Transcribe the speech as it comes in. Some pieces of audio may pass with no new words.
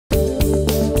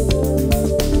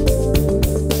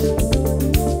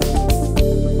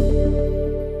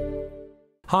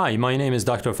Hi, my name is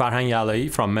Dr. Farhang Alaee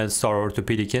from MedStar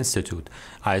Orthopaedic Institute.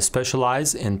 I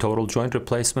specialize in total joint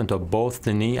replacement of both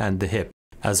the knee and the hip,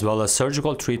 as well as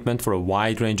surgical treatment for a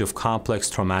wide range of complex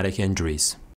traumatic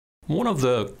injuries. One of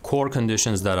the core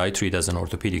conditions that I treat as an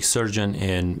orthopedic surgeon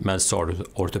in MedStar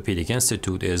Orthopaedic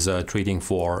Institute is treating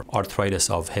for arthritis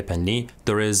of hip and knee.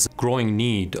 There is growing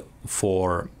need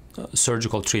for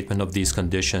surgical treatment of these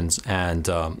conditions, and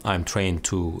I'm trained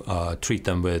to treat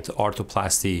them with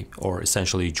arthroplasty, or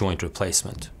essentially joint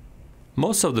replacement.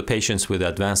 Most of the patients with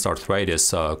advanced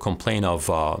arthritis complain of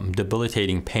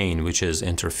debilitating pain, which is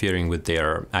interfering with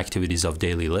their activities of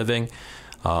daily living.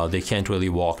 They can't really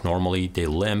walk normally, they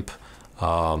limp,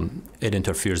 it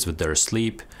interferes with their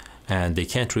sleep, and they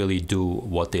can't really do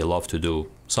what they love to do.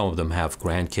 Some of them have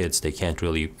grandkids, they can't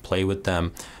really play with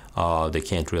them. They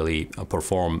can't really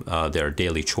perform their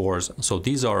daily chores. So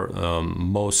these are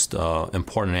most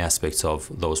important aspects of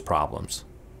those problems.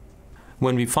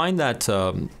 When we find that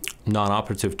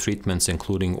non-operative treatments,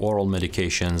 including oral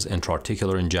medications,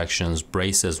 intra-articular injections,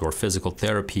 braces, or physical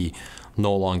therapy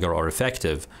no longer are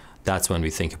effective, that's when we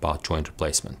think about joint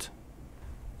replacement.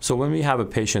 So when we have a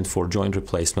patient for joint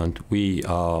replacement, we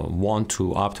want to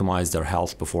optimize their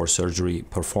health before surgery,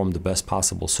 perform the best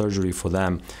possible surgery for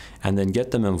them, and then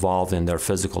get them involved in their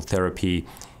physical therapy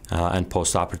and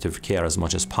post-operative care as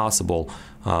much as possible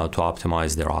to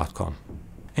optimize their outcome.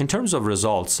 In terms of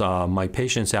results, my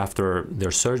patients after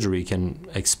their surgery can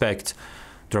expect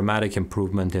dramatic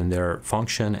improvement in their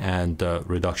function and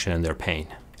reduction in their pain.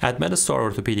 At MedStar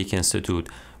Orthopaedic Institute,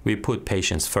 we put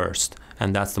patients first,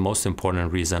 and that's the most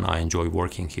important reason I enjoy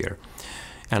working here.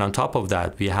 And on top of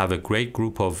that, we have a great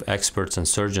group of experts and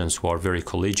surgeons who are very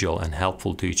collegial and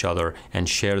helpful to each other and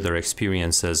share their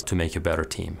experiences to make a better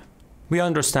team. We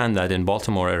understand that in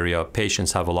Baltimore area,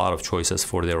 patients have a lot of choices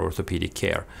for their orthopedic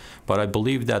care, but I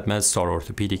believe that MedStar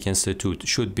Orthopaedic Institute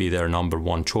should be their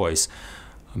 #1 choice,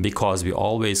 because we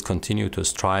always continue to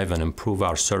strive and improve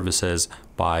our services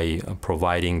by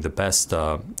providing the best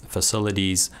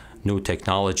facilities, new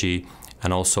technology,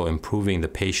 and also improving the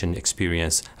patient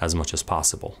experience as much as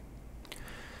possible.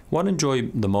 What I enjoy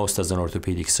the most as an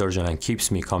orthopedic surgeon and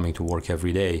keeps me coming to work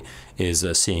every day is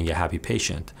seeing a happy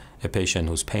patient, a patient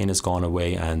whose pain has gone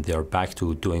away and they're back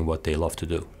to doing what they love to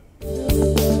do.